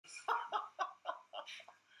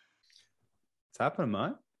happening,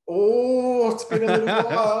 mate? Oh, it's been a little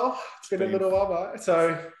while. It's been a little while, mate.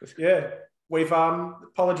 So, yeah, we've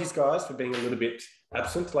apologies, guys, for being a little bit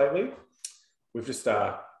absent lately. We've just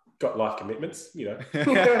got life commitments, you know. We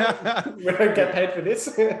don't get paid for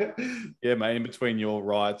this. Yeah, mate. In between your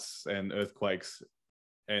riots and earthquakes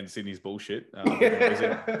and Sydney's bullshit,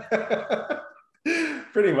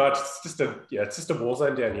 pretty much. It's just a war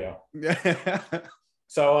zone down here.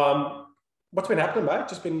 So, what's been happening, mate?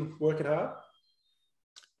 Just been working hard.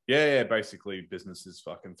 Yeah. Basically, business is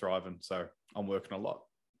fucking thriving, so I'm working a lot.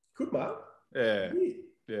 Good, mate.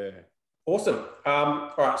 Yeah. Awesome.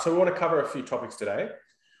 All right, so we want to cover a few topics today.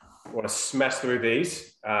 We want to smash through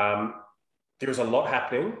these. There's a lot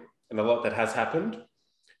happening and a lot that has happened.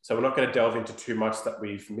 So we're not going to delve into too much that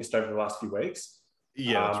we've missed over the last few weeks.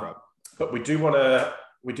 Yeah, that's right. But we do want to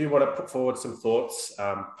put forward some thoughts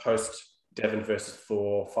post Devon versus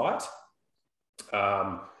Thor fight.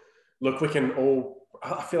 Look,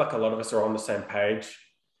 I feel like a lot of us are on the same page.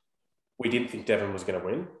 We didn't think Devon was going to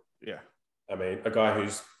win. Yeah. I mean, a guy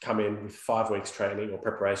who's come in with 5 weeks training or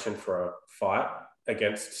preparation for a fight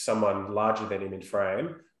against someone larger than him in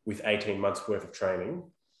frame with 18 months worth of training.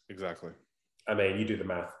 Exactly. I mean, you do the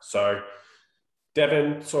math. So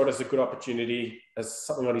Devon saw it as a good opportunity, as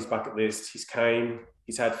something on his bucket list. He's came,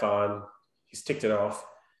 he's had fun, he's ticked it off,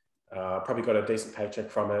 probably got a decent paycheck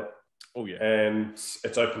from it. Oh, yeah. And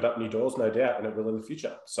it's opened up new doors, no doubt, and it will in the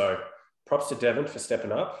future. So props to Devon for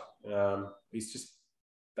stepping up. He's just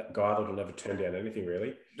that guy that'll never turn down anything,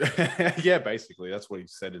 really. Yeah, basically. That's what he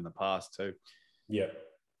said in the past, too. Yeah.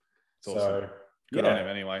 It's awesome. So, good on him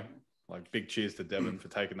anyway. Like, big cheers to Devon for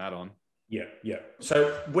taking that on. Yeah.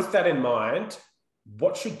 So with that in mind,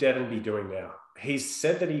 what should Devon be doing now? He's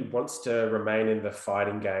said that he wants to remain in the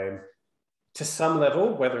fighting game to some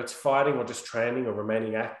level, whether it's fighting or just training or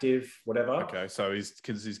remaining active, whatever. Okay, so he's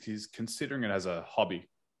considering it as a hobby,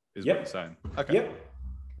 is what he's saying. Okay. Yep.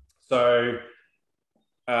 So,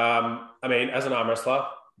 I mean, as an arm wrestler,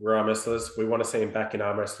 we're arm wrestlers. We want to see him back in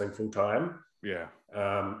arm wrestling full time. Yeah.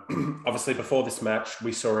 Obviously, before this match,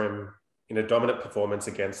 we saw him in a dominant performance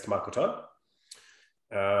against Michael Todd.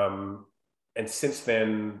 And since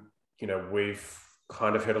then, you know, we've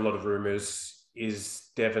kind of heard a lot of rumors. Is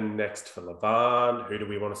Devon next for Levan? Who do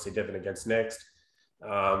we want to see Devon against next?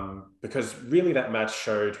 Because really that match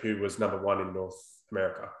showed who was number one in North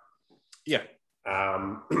America. Yeah.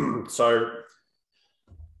 So,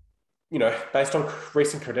 you know, based on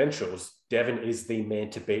recent credentials, Devon is the man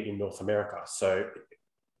to beat in North America. So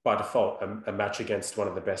by default, a match against one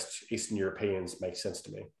of the best Eastern Europeans makes sense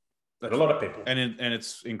to me. But a lot of people. And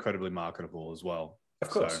it's incredibly marketable as well. Of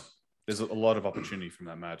course. So there's a lot of opportunity from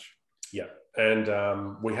that match. Yeah.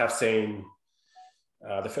 And we have seen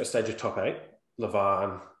the first stage of top 8,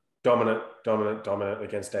 Levan, dominant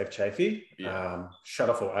against Dave Chafee. Yeah. Shut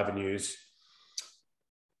off all avenues.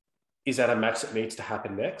 Is that a match that needs to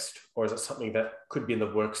happen next? Or is it something that could be in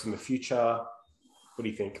the works in the future? What do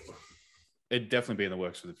you think? It'd definitely be in the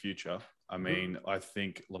works for the future. I mean, I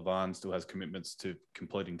think Levan still has commitments to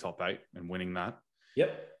completing top 8 and winning that.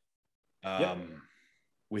 Yep.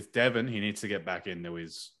 With Devon, he needs to get back into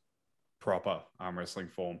his proper arm wrestling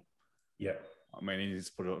form. Yeah. I mean, he needs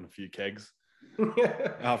to put it on a few kegs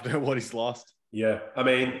after what he's lost. Yeah. I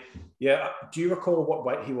mean, yeah. Do you recall what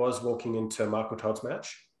weight he was walking into Michael Todd's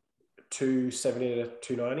match? 270 to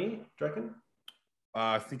 290, do you reckon?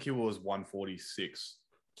 I think he was 146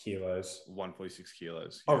 kilos. 146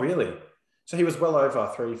 kilos. Oh, really? So he was well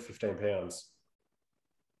over 315 pounds.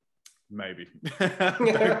 Maybe.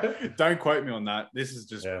 don't quote me on that. This is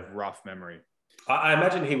just rough memory. I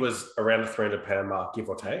imagine he was around the 300-pound mark, give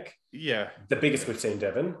or take. Yeah. The biggest we've seen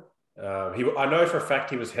Devon. I know for a fact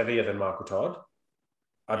he was heavier than Michael Todd.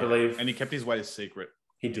 I believe. And he kept his weight a secret.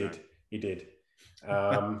 He did. He did.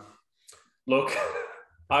 Look,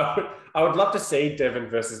 I would love to see Devon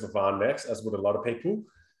versus Levan next, as would a lot of people.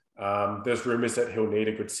 There's rumors that he'll need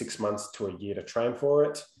a good 6 months to a year to train for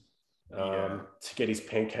it, to get his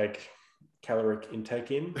pancake caloric intake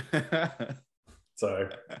in. So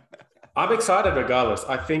I'm excited regardless.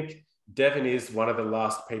 I think Devon is one of the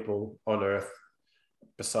last people on earth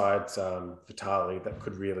besides Vitali that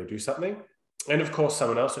could really do something. And of course,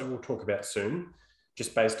 someone else who we'll talk about soon,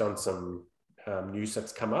 just based on some news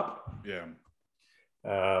that's come up. Yeah.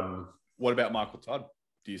 What about Michael Todd?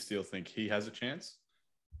 Do you still think he has a chance?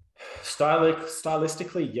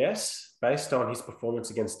 Stylistically, yes. Based on his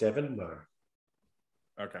performance against Devon, no.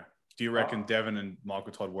 Okay. Do you reckon Devon and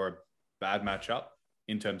Michael Todd were a bad matchup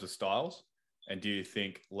in terms of styles? And do you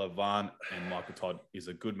think Levan and Michael Todd is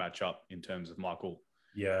a good matchup in terms of Michael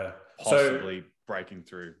possibly breaking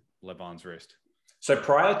through Levan's wrist? So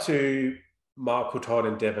prior to Michael Todd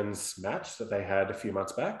and Devon's match that they had a few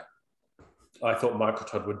months back. I thought Michael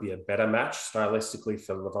Todd would be a better match stylistically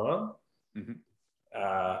for Levan. Mm-hmm.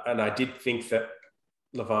 And I did think that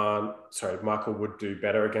Michael would do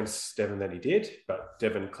better against Devon than he did, but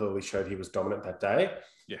Devon clearly showed he was dominant that day.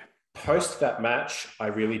 Yeah. Post that match, I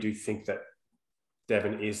really do think that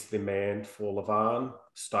Devon is the man for Levan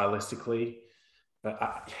stylistically. But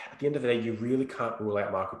at the end of the day, you really can't rule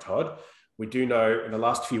out Michael Todd. We do know in the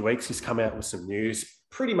last few weeks, he's come out with some news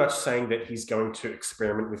pretty much saying that he's going to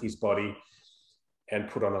experiment with his body and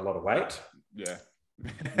put on a lot of weight. Yeah.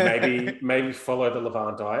 maybe follow the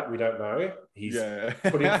Levan diet. We don't know. He's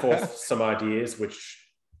putting forth some ideas which,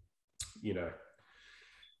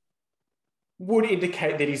 would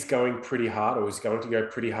indicate that he's going pretty hard, or he's going to go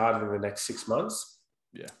pretty hard in the next 6 months.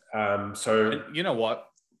 Yeah. So and you know what?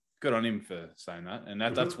 Good on him for saying that. And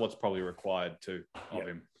that's what's probably required too of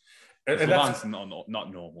him. And Levan's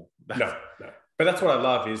not normal. No. But that's what I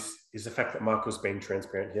love is the fact that Michael's been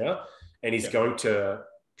transparent here, and he's going to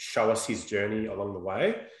show us his journey along the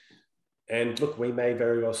way. And look, we may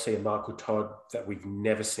very well see a Michael Todd that we've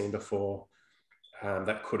never seen before,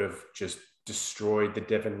 that could have just destroyed the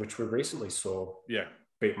Devon, which we recently saw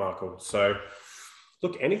beat Michael. So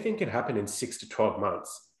look, anything can happen in 6 to 12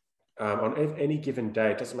 months. On any given day,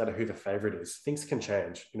 it doesn't matter who the favorite is. Things can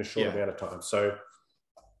change in a short amount of time. So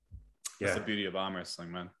that's the beauty of arm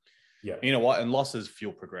wrestling, man. Yeah. You know what? And losses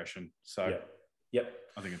fuel progression. So yep.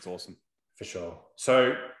 I think it's awesome. For sure.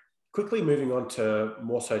 So quickly moving on to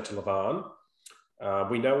Levan.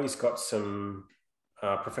 We know he's got some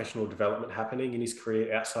professional development happening in his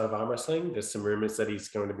career outside of arm wrestling. There's some rumors that he's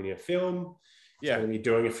going to be in a film. He's going to be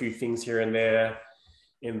doing a few things here and there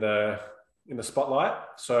in the spotlight.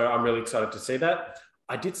 So I'm really excited to see that.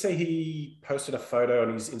 I did see he posted a photo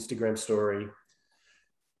on his Instagram story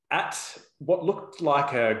at what looked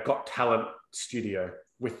like a Got Talent studio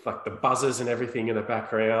with like the buzzers and everything in the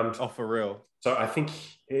background. Oh, for real? So I think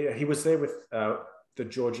he was there with the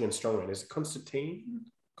Georgian strongman. Is it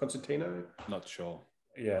Constantino? Not sure.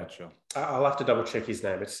 Yeah. Not sure. I'll have to double check his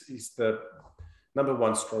name. He's the number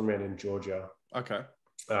 1 strongman in Georgia. Okay.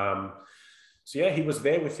 So yeah, he was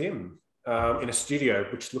there with him in a studio,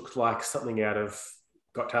 which looked like something out of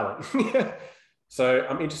Got Talent. So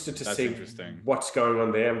I'm interested to see what's going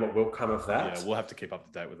on there and what will come of that. Yeah, we'll have to keep up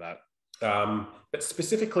to date with that. But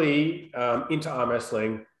specifically into arm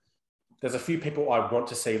wrestling, there's a few people I want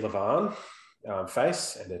to see Levan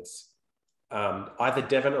face, and it's either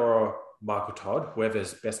Devon or Michael Todd,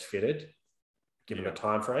 whoever's best fitted, given a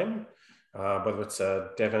time frame. Whether it's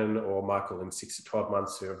Devon or Michael in 6 to 12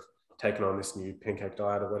 months who have taken on this new pancake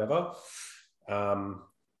diet or whatever.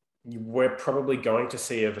 We're probably going to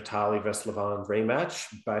see a Vitali versus Levan rematch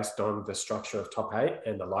based on the structure of top 8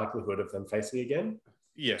 and the likelihood of them facing again.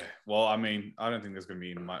 Yeah, well, I mean, I don't think there's going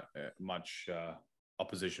to be much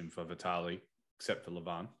opposition for Vitali except for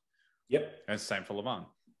Levan. Yep. And it's the same for Levan.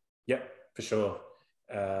 Yep, for sure.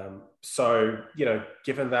 So,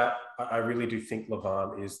 given that, I really do think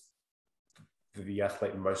Levan is the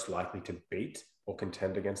athlete most likely to beat or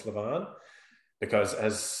contend against Levan, because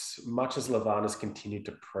as much as Levan has continued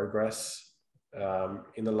to progress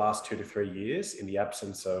in the last 2 to 3 years in the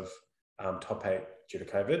absence of top 8 due to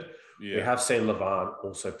COVID, we have seen Levan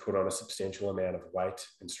also put on a substantial amount of weight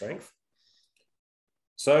and strength.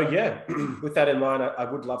 So yeah, with that in mind, I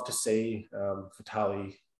would love to see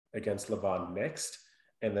Vitali against Levan next.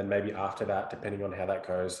 And then maybe after that, depending on how that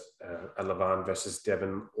goes, a Levan versus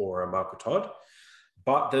Devon or a Michael Todd.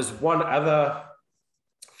 But there's one other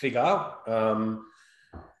figure,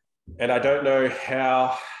 and I don't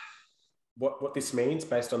know what this means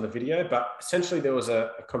based on the video, but essentially there was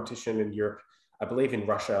a competition in Europe, I believe in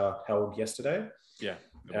Russia, held yesterday. Yeah.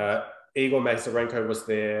 Igor Mazarenko was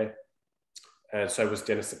there, and so was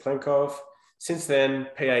Denis Zaplenkov. Since then,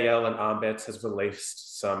 PAL and Armbets has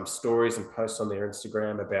released some stories and posts on their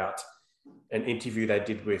Instagram about an interview they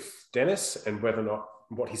did with Denis and whether or not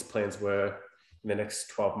what his plans were in the next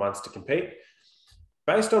 12 months to compete.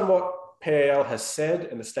 Based on what PAL has said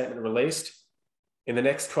in the statement released, in the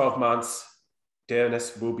next 12 months,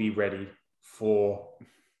 Denis will be ready for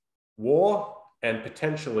war and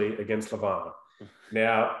potentially against Levan.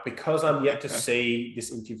 Now, because I'm yet to see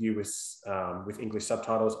this interview with English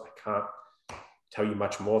subtitles, I can't tell you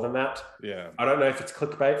much more than that. Yeah. I don't know if it's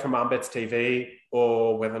clickbait from Armbets TV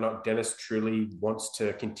or whether or not Denis truly wants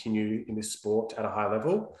to continue in this sport at a high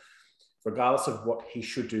level. Regardless of what he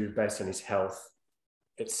should do based on his health,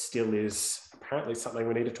 it still is apparently something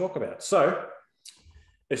we need to talk about. So,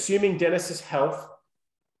 assuming Denis's health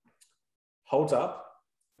holds up,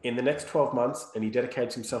 in the next 12 months and he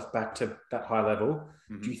dedicates himself back to that high level,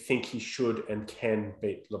 do you think he should and can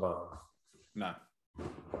beat Levan? No.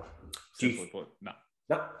 Simply put, no.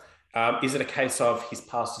 No. Is it a case of he's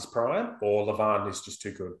past his prime or Levan is just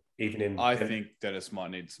too good? I think Dennis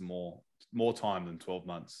might need some more time than 12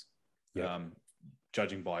 months,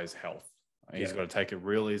 judging by his health. He's got to take it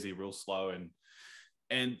real easy, real slow,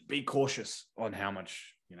 and be cautious on how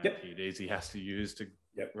much PEDs he has to use to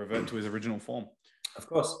revert to his original form. Of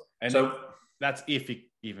course. And so that's if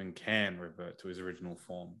he even can revert to his original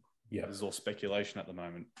form. Yeah. This is all speculation at the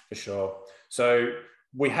moment. For sure. So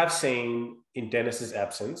we have seen in Dennis's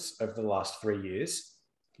absence over the last 3 years,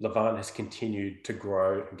 Levan has continued to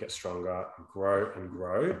grow and get stronger and grow and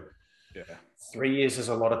grow. Yeah. 3 years is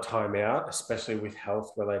a lot of time out, especially with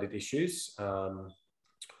health-related issues.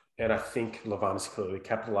 And I think Levan has clearly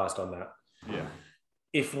capitalized on that. Yeah.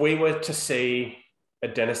 If we were to see a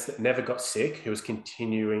Dennis that never got sick, who was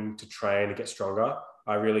continuing to train and get stronger,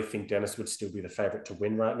 I really think Dennis would still be the favorite to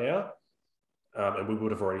win right now. And we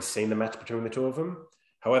would have already seen the match between the two of them.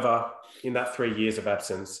 However, in that 3 years of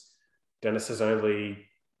absence, Dennis has only,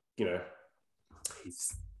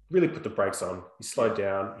 he's really put the brakes on. He's slowed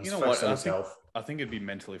down. He's focused on his health. I think it'd be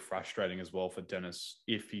mentally frustrating as well for Dennis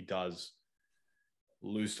if he does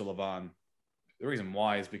lose to Levan. The reason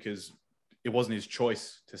why is because it wasn't his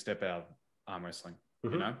choice to step out of arm wrestling,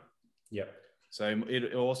 Yeah. So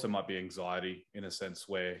it also might be anxiety in a sense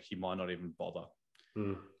where he might not even bother.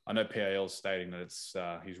 I know PAL's stating that it's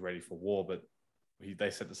he's ready for war, but they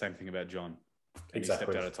said the same thing about John. And he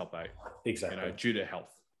stepped out of top 8. Exactly. Due to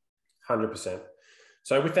health. 100%.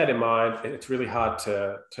 So with that in mind, it's really hard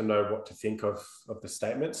to know what to think of the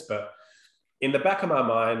statements. But in the back of my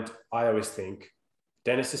mind, I always think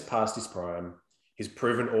Dennis has passed his prime. He's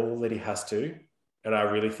proven all that he has to. And I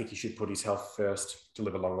really think he should put his health first to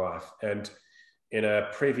live a long life. And in a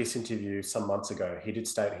previous interview some months ago, he did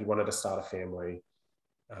state he wanted to start a family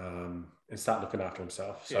and start looking after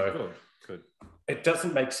himself. So good. It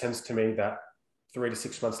doesn't make sense to me that 3 to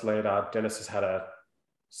 6 months later, Dennis has had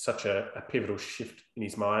such a pivotal shift in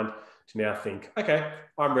his mind to now think, okay,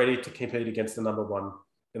 I'm ready to compete against the number 1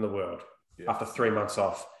 in the world after 3 months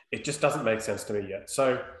off. It just doesn't make sense to me yet.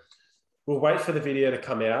 So we'll wait for the video to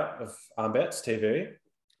come out of Armbets TV,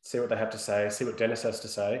 see what they have to say, see what Dennis has to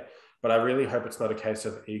say. But I really hope it's not a case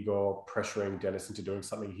of Igor pressuring Dennis into doing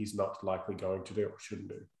something he's not likely going to do or shouldn't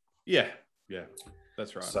do. Yeah,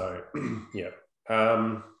 that's right. So, yeah.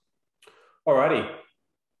 Alrighty.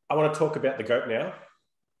 I want to talk about the GOAT now.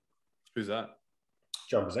 Who's that?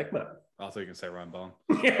 John Brzenk, mate. I thought you can say Ryan Bong.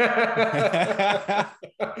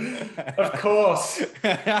 Of course.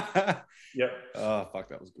 Yep. Oh, fuck,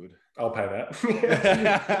 that was good. I'll pay that.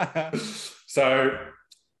 So,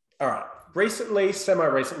 all right.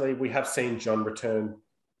 Semi-recently, we have seen John return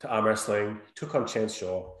to arm wrestling, took on Chance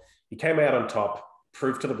Shaw. He came out on top,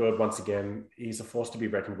 proved to the world once again, he's a force to be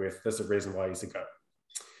reckoned with. There's a reason why he's a GOAT.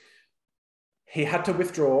 He had to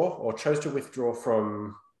withdraw or chose to withdraw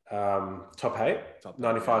from top 8,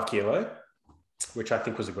 95 kilo, which I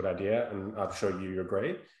think was a good idea. And I'm sure you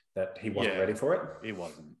agree that he wasn't ready for it. He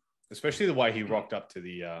wasn't. Especially the way he rocked up to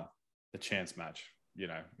the Chance match. He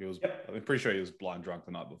was. I'm pretty sure he was blind drunk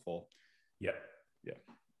the night before. Yeah.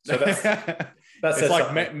 So that's it's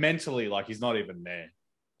like mentally, like he's not even there.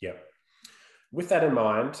 Yeah. With that in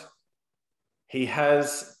mind, he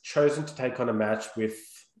has chosen to take on a match with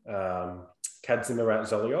Kadzimirat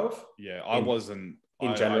Zoliov. Yeah, I wasn't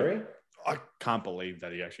in January. I can't believe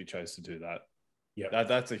that he actually chose to do that. Yeah,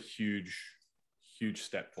 that's a huge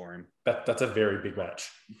step for him. That's a very big match.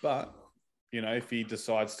 But if he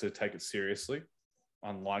decides to take it seriously,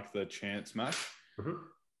 unlike the Chance match,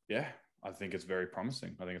 I think it's very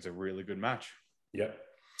promising. I think it's a really good match. Yeah.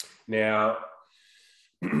 Now,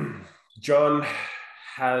 John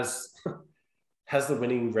has the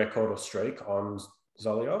winning record or streak on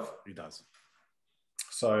Zoliov. He does.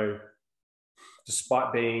 So,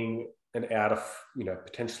 despite being an out of,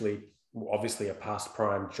 potentially, obviously a past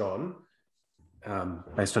prime John,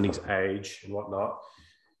 based on his age and whatnot,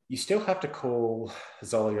 you still have to call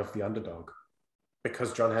Zoliov the underdog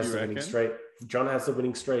because John has the winning streak. John has the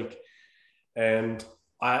winning streak. And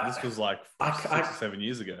this was like 6 or 7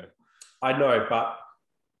 years ago. I know, but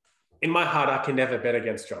in my heart, I can never bet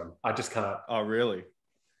against John. I just can't. Oh, really?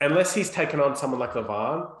 Unless he's taken on someone like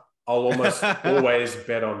Levan, I'll almost always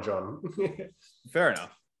bet on John. Fair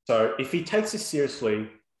enough. So if he takes this seriously,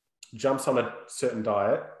 jumps on a certain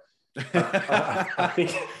diet, I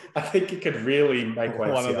think he could really make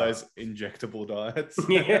waves. One of those injectable diets.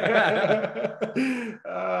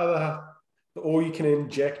 The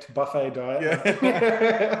all-you-can-inject buffet diet.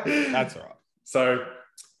 Yeah. That's all right. So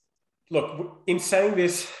Look, in saying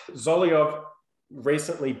this, Zoliov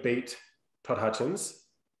recently beat Todd Hutchins,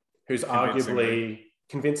 who's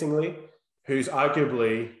convincingly, who's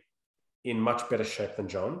arguably in much better shape than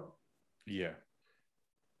John. Yeah.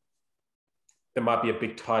 There might be a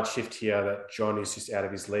big tide shift here that John is just out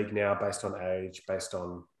of his league now based on age, based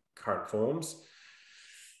on current forms.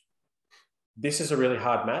 This is a really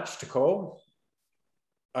hard match to call.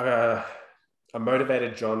 A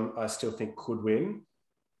motivated John, I still think, could win.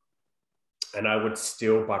 And I would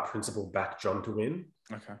still, by principle, back John to win.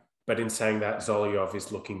 Okay. But in saying that, Zoliov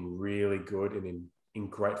is looking really good and in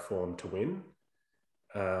great form to win.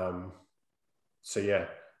 So, yeah.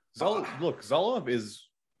 Look, Zoliov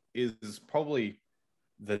is probably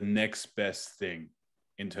the next best thing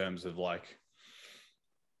in terms of like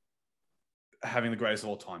having the greatest of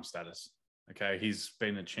all time status. Okay. He's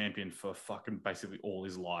been a champion for fucking basically all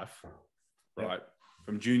his life, right?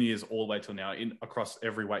 From juniors all the way till now across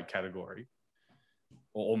every weight category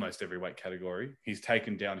or almost every weight category. He's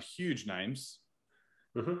taken down huge names.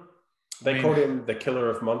 Mm-hmm. They called him the killer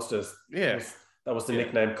of monsters. Yeah. That was the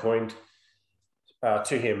nickname coined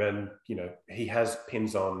to him. And, you know, he has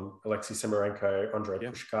pins on Alexei Semerenko, Andrei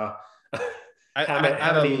Pushkar.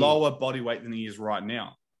 At a lower body weight than he is right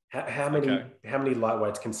now. How many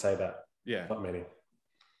lightweights can say that? Yeah. Not many.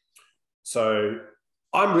 So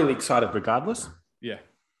I'm really excited regardless. Yeah.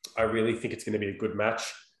 I really think it's going to be a good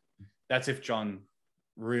match. That's if John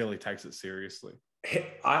really takes it seriously.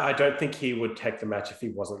 I don't think he would take the match if he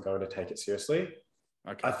wasn't going to take it seriously.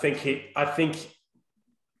 Okay. I think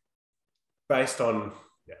based on,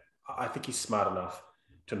 I think he's smart enough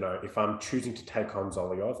to know if I'm choosing to take on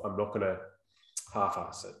Zoliov, I'm not going to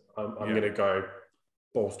half-ass it. I'm going to go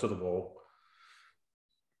balls to the wall.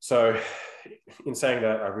 So in saying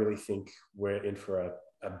that, I really think we're in for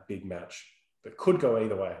a big match that could go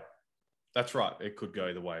either way. That's right. It could go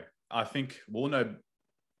either way. I think we'll know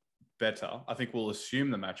better. I think we'll assume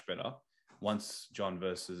the match better once John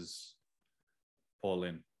versus Paul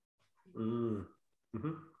Lin.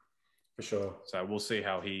 Mm-hmm. For sure. So we'll see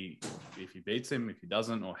if he beats him, if he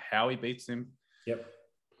doesn't, or how he beats him. Yep.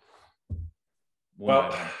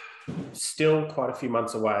 Well, still quite a few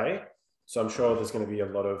months away. So I'm sure there's going to be a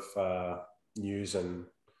lot of news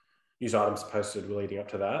items posted leading up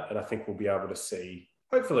to that. And I think we'll be able to see,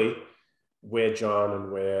 hopefully, where John and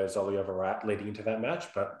where Zoliov are at leading into that match.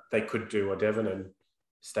 But they could do a Devon and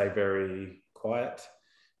stay very quiet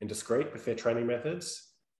and discreet with their training methods.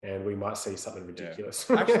 And we might see something ridiculous.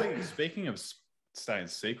 Yeah. Actually, speaking of staying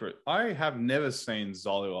secret, I have never seen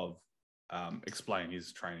Zoliov explain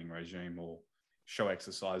his training regime or show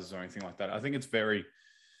exercises or anything like that. I think it's very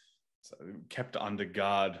kept under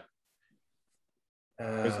guard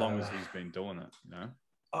as long as he's been doing it, you know?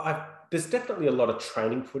 There's definitely a lot of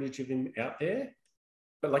training footage of him out there.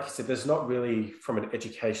 But like you said, there's not really, from an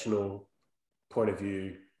educational point of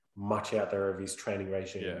view, much out there of his training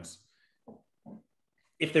regimes. Yeah.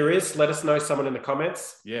 If there is, let us know, someone in the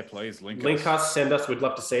comments. Yeah, please. Link us, send us. We'd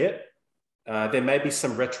love to see it. There may be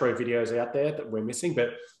some retro videos out there that we're missing,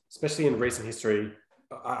 but especially in recent history,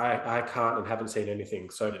 I can't and haven't seen anything.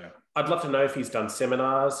 So I'd love to know if he's done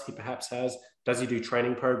seminars. He perhaps has. Does he do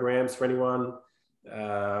training programs for anyone?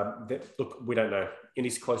 Look, we don't know. In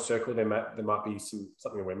his close circle, there might be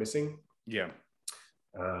something we're missing. Yeah.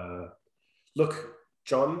 Look,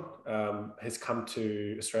 John has come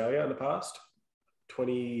to Australia in the past.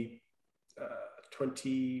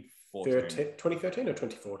 2013 or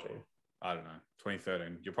 2014? I don't know.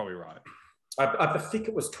 2013. You're probably right. I think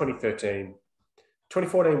it was 2013.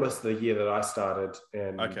 2014 was the year that I started,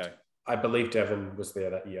 and I believe Devon was there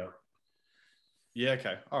that year. Yeah,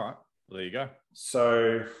 okay. All right. Well, there you go.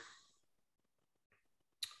 So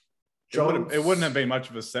it wouldn't have been much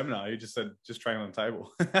of a seminar. You just said, just train on the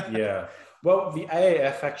table. Yeah. Well, the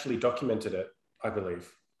AAF actually documented it, I believe.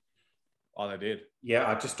 Oh, they did? Yeah,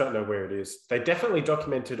 I just don't know where it is. They definitely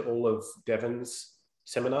documented all of Devon's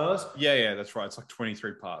seminars. Yeah, that's right. It's like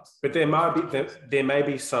 23 parts. But there may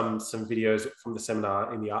be some videos from the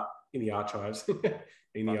seminar in the archives.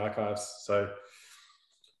 Archives. So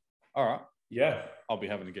all right. Yeah. I'll be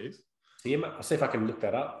having a gaze. Yeah, I'll see if I can look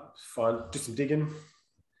that up. Do some digging.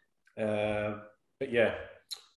 But yeah,